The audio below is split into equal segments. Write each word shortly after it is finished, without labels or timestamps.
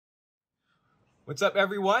What's up,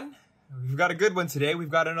 everyone? We've got a good one today. We've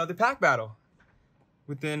got another pack battle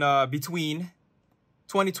between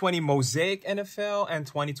 2020 Mosaic NFL and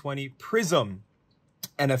 2020 Prizm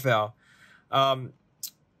NFL.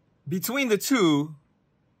 Between the two,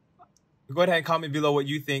 go ahead and comment below what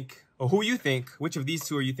you think, or who you think, which of these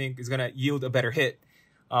two you think is going to yield a better hit.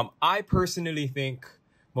 I personally think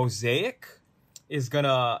Mosaic is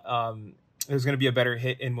there's gonna be a better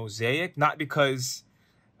hit in Mosaic, not because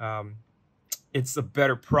it's a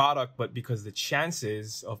better product, but because the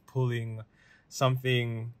chances of pulling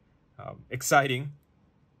something exciting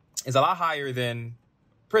is a lot higher than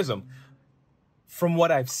Prizm. From what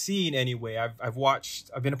I've seen anyway, I've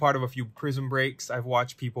been a part of a few Prizm breaks. I've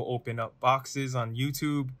watched people open up boxes on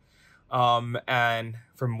YouTube. And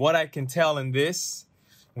from what I can tell in this,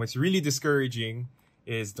 what's really discouraging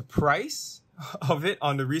is the price of it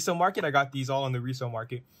on the resale market. I got these all on the resale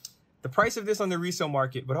market. The price of this on the resale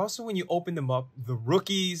market, but also when you open them up, the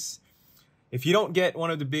rookies, if you don't get one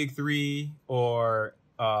of the big three, or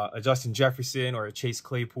a Justin Jefferson or a Chase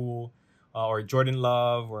Claypool or a Jordan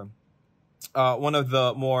Love, or one of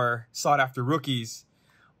the more sought after rookies,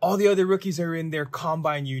 all the other rookies are in their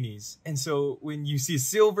combine unis. And so when you see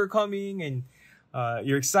silver coming and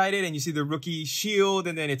you're excited and you see the rookie shield,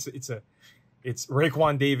 and then it's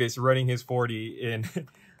Raekwon Davis running his 40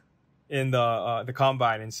 in the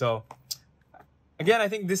combine. And so again, I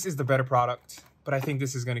think this is the better product, but I think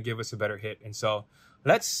this is going to give us a better hit. And so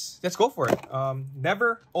let's go for it.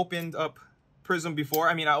 Never opened up Prizm before.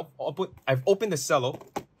 I mean, I've opened the cello,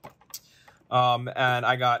 and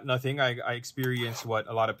I got nothing. I experienced what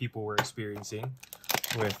a lot of people were experiencing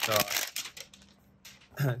with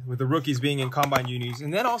the rookies being in combine unis,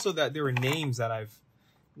 and then also that there were names that I've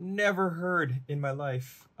never heard in my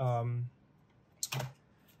life.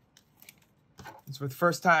 It's for the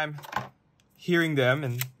first time hearing them,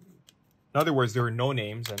 and in other words, there were no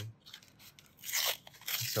names, and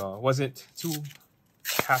so I wasn't too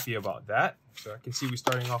happy about that. So I can see we're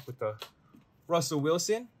starting off with the Russell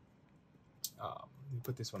Wilson. Let me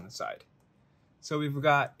put this one aside. So we've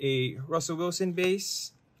got a Russell Wilson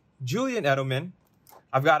base, Julian Edelman.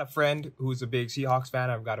 I've got a friend who's a big Seahawks fan.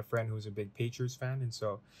 I've got a friend who's a big Patriots fan. And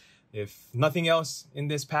so if nothing else in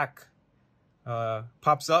this pack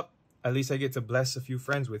pops up, at least I get to bless a few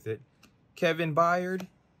friends with it. Kevin Byard,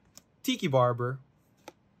 Tiki Barber,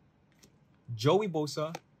 Joey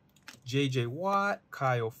Bosa, J.J. Watt,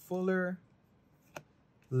 Kyle Fuller,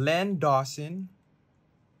 Len Dawson.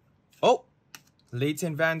 Oh,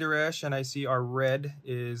 Leighton Vander Esch, and I see our red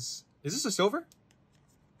is this a silver?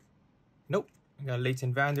 Nope. We got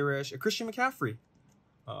Leighton Vander Esch, a Christian McCaffrey,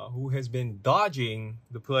 who has been dodging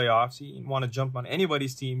the playoffs. He didn't want to jump on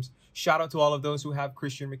anybody's teams. Shout out to all of those who have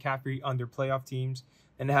Christian McCaffrey on their playoff teams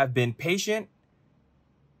and have been patient.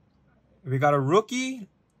 We got a rookie,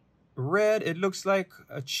 red. It looks like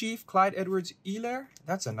a Chief, Clyde Edwards-Helaire.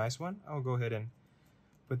 That's a nice one. I'll go ahead and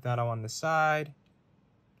put that on the side.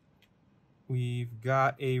 We've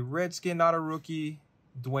got a Redskin, not a rookie,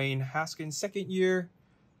 Dwayne Haskins, second year.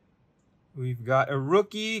 We've got a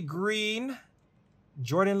rookie, green,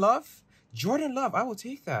 Jordan Love. Jordan Love, I will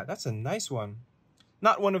take that. That's a nice one.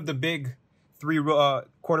 Not one of the big three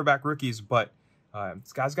quarterback rookies, but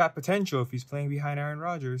this guy's got potential if he's playing behind Aaron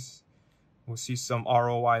Rodgers. We'll see some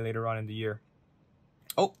ROI later on in the year.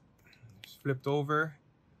 Oh, flipped over.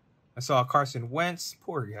 I saw Carson Wentz.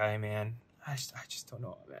 Poor guy, man. I just don't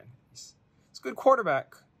know, man. He's a good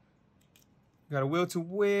quarterback. Got a will to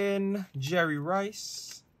win, Jerry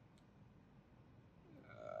Rice.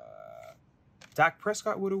 Dak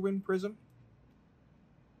Prescott would have won Prizm.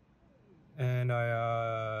 And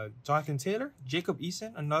Jonathan Taylor, Jacob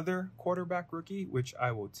Eason, another quarterback rookie, which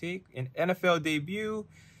I will take. An NFL debut,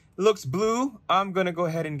 looks blue. I'm going to go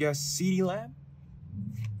ahead and guess CeeDee Lamb.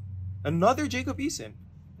 Another Jacob Eason.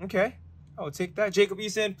 Okay, I will take that. Jacob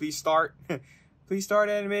Eason, please start. Please start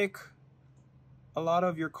and make a lot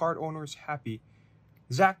of your card owners happy.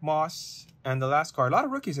 Zach Moss, and the last card. A lot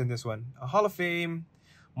of rookies in this one. A Hall of Fame,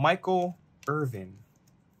 Michael Irvin.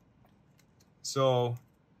 So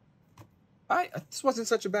this wasn't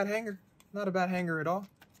such a bad hanger. Not a bad hanger at all.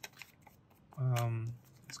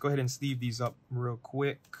 Let's go ahead and sleeve these up real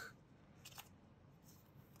quick.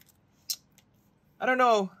 I don't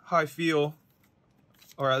know how I feel,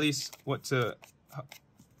 or at least what to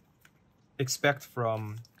expect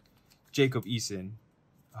from Jacob Eason.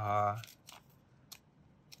 I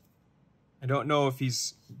don't know if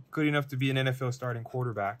he's good enough to be an NFL starting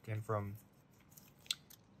quarterback, and from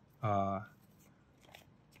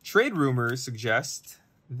trade rumors suggest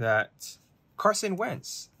that Carson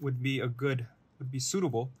Wentz would be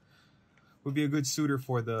suitable would be a good suitor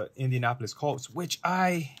for the Indianapolis Colts, which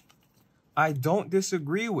I don't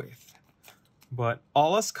disagree with. But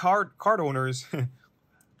all us card owners, I'm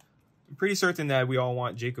pretty certain that we all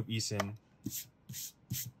want Jacob Eason.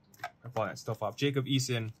 I pull that stuff off. Jacob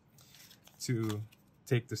Eason to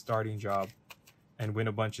take the starting job and win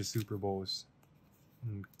a bunch of Super Bowls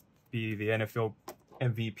and be the NFL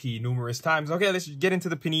MVP numerous times. Okay, let's get into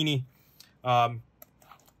the Panini. Okay.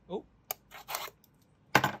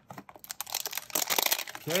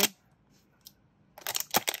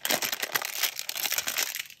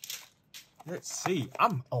 Let's see.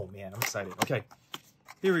 Oh man, I'm excited. Okay,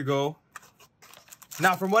 here we go.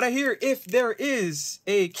 Now, from what I hear, if there is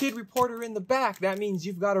a kid reporter in the back, that means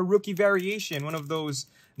you've got a rookie variation, one of those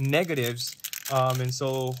negatives. And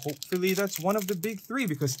so hopefully that's one of the big three,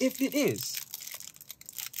 because if it is,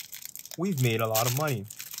 we've made a lot of money.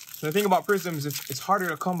 So the thing about Prizms, it's harder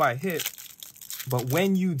to come by a hit, but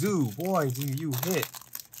when you do, boy, do you hit.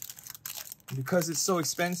 Because it's so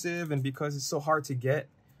expensive and because it's so hard to get,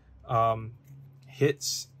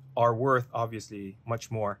 hits are worth, obviously, much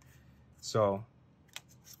more. So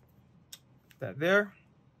that there.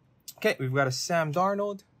 Okay, we've got a Sam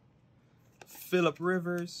Darnold, Phillip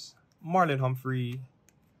Rivers, Marlon Humphrey,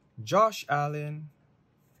 Josh Allen,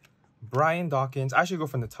 Brian Dawkins. I should go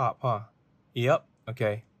from the top, huh? Yep,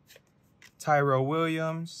 okay. Tyrell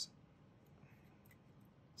Williams.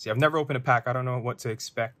 See, I've never opened a pack. I don't know what to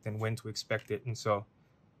expect and when to expect it. And so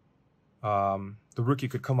the rookie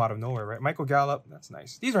could come out of nowhere, right? Michael Gallup, that's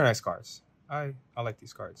nice. These are nice cards. I like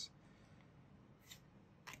these cards.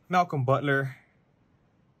 Malcolm Butler.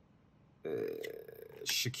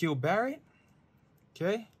 Shaquille Barrett.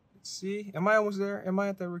 Okay, let's see. Am I almost there? Am I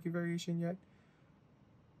at that rookie variation yet?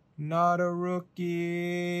 Not a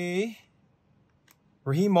rookie.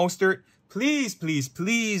 Raheem Mostert. Please, please,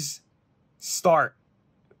 please start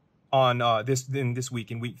on this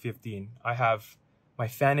week in week 15. I have my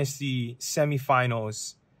fantasy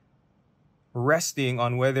semifinals resting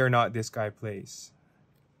on whether or not this guy plays.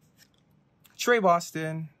 Trey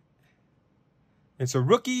Boston. It's a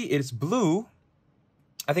rookie. It's blue.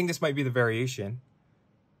 I think this might be the variation.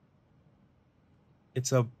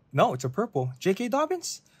 It's a purple. J.K.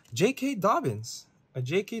 Dobbins? J.K. Dobbins. A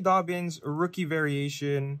J.K. Dobbins rookie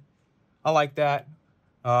variation. I like that.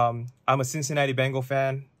 I'm a Cincinnati Bengal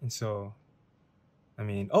fan, and so, I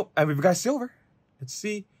mean, and we've got silver. Let's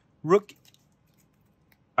see. Rookie.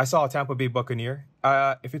 I saw a Tampa Bay Buccaneer.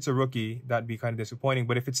 If it's a rookie, that'd be kind of disappointing.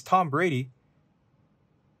 But if it's Tom Brady,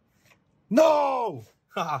 no!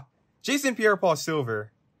 Jason Pierre-Paul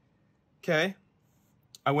silver. Okay.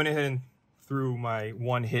 I went ahead and threw my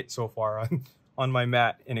one hit so far on my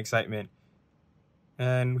mat in excitement.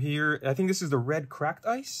 And here, I think this is the red cracked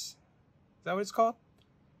ice. Is that what it's called?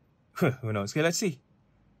 Who knows? Okay, let's see.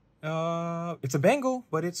 It's a Bengal,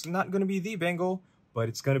 but it's not going to be the Bengal. But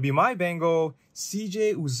it's going to be my Bengal.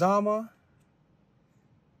 CJ Uzama.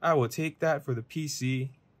 I will take that for the PC.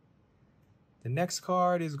 The next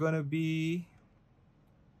card is going to be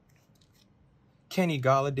Kenny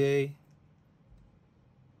Galladay.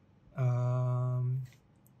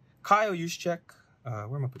 Kyle Juszczyk. Where am I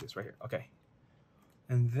going to put this? Right here. Okay.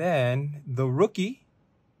 And then the rookie.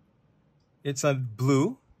 It's a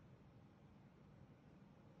blue.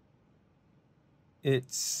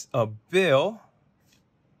 It's a Bill.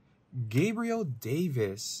 Gabriel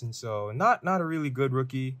Davis. And so not a really good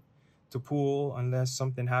rookie to pull unless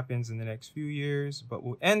something happens in the next few years. But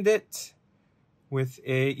we'll end it with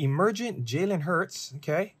a emergent Jalen Hurts.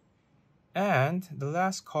 Okay. And the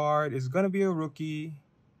last card is going to be a rookie.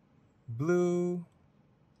 Blue.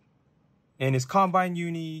 And his Combine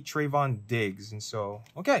Uni, Trayvon Diggs. And so,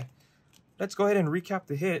 okay. Let's go ahead and recap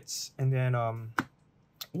the hits. And then,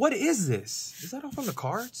 what is this? Is that all from the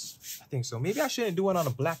cards? I think so. Maybe I shouldn't do it on a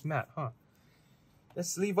black mat, huh? Let's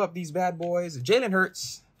sleeve up these bad boys. Jalen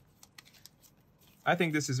Hurts. I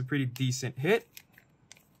think this is a pretty decent hit.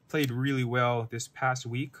 Played really well this past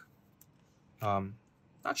week.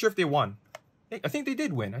 Not sure if they won. I think they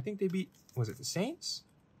did win. I think they beat, was it the Saints?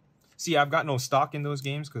 See, I've got no stock in those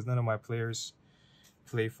games because none of my players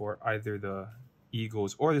play for either the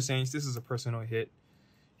Eagles or the Saints. This is a personal hit.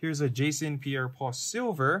 Here's a Jason Pierre-Paul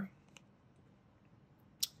silver.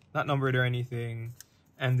 Not numbered or anything.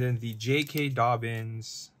 And then the J.K.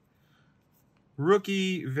 Dobbins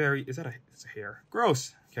rookie it's a hair.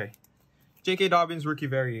 Gross. Okay. J.K. Dobbins rookie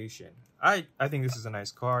variation. I think this is a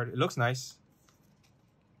nice card. It looks nice.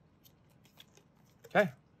 Okay.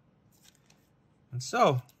 And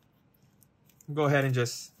so, go ahead and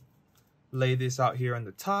just lay this out here on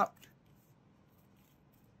the top.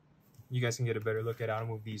 You guys can get a better look at it. I'll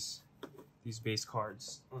move these these base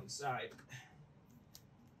cards on the side.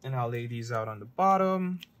 And I'll lay these out on the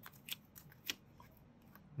bottom.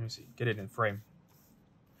 Let me see, get it in frame.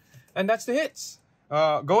 And that's the hits.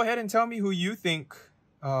 Go ahead and tell me who you think,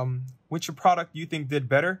 which product you think did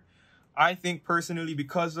better. I think personally,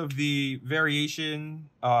 because of the variation,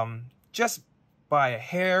 just by a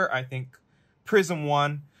hair, I think Prizm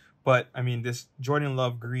won. But I mean, this Jordan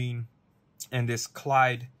Love green and this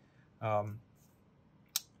Clyde,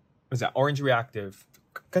 what's that, orange reactive,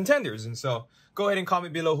 contenders. And so go ahead and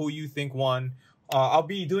comment below who you think won. I'll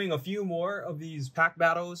be doing a few more of these pack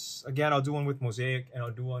battles. Again, I'll do one with Mosaic, and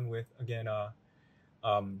I'll do one with, again,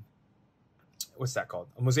 what's that called?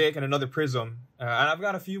 A Mosaic and another Prizm. And I've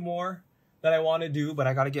got a few more that I want to do, but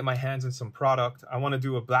I got to get my hands on some product. I want to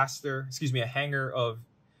do a hanger of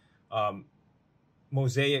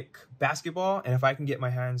Mosaic basketball. And if I can get my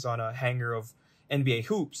hands on a hanger of NBA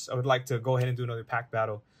hoops, I would like to go ahead and do another pack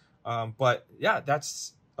battle. But yeah,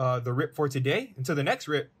 that's the rip for today. Until the next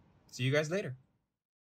rip, see you guys later.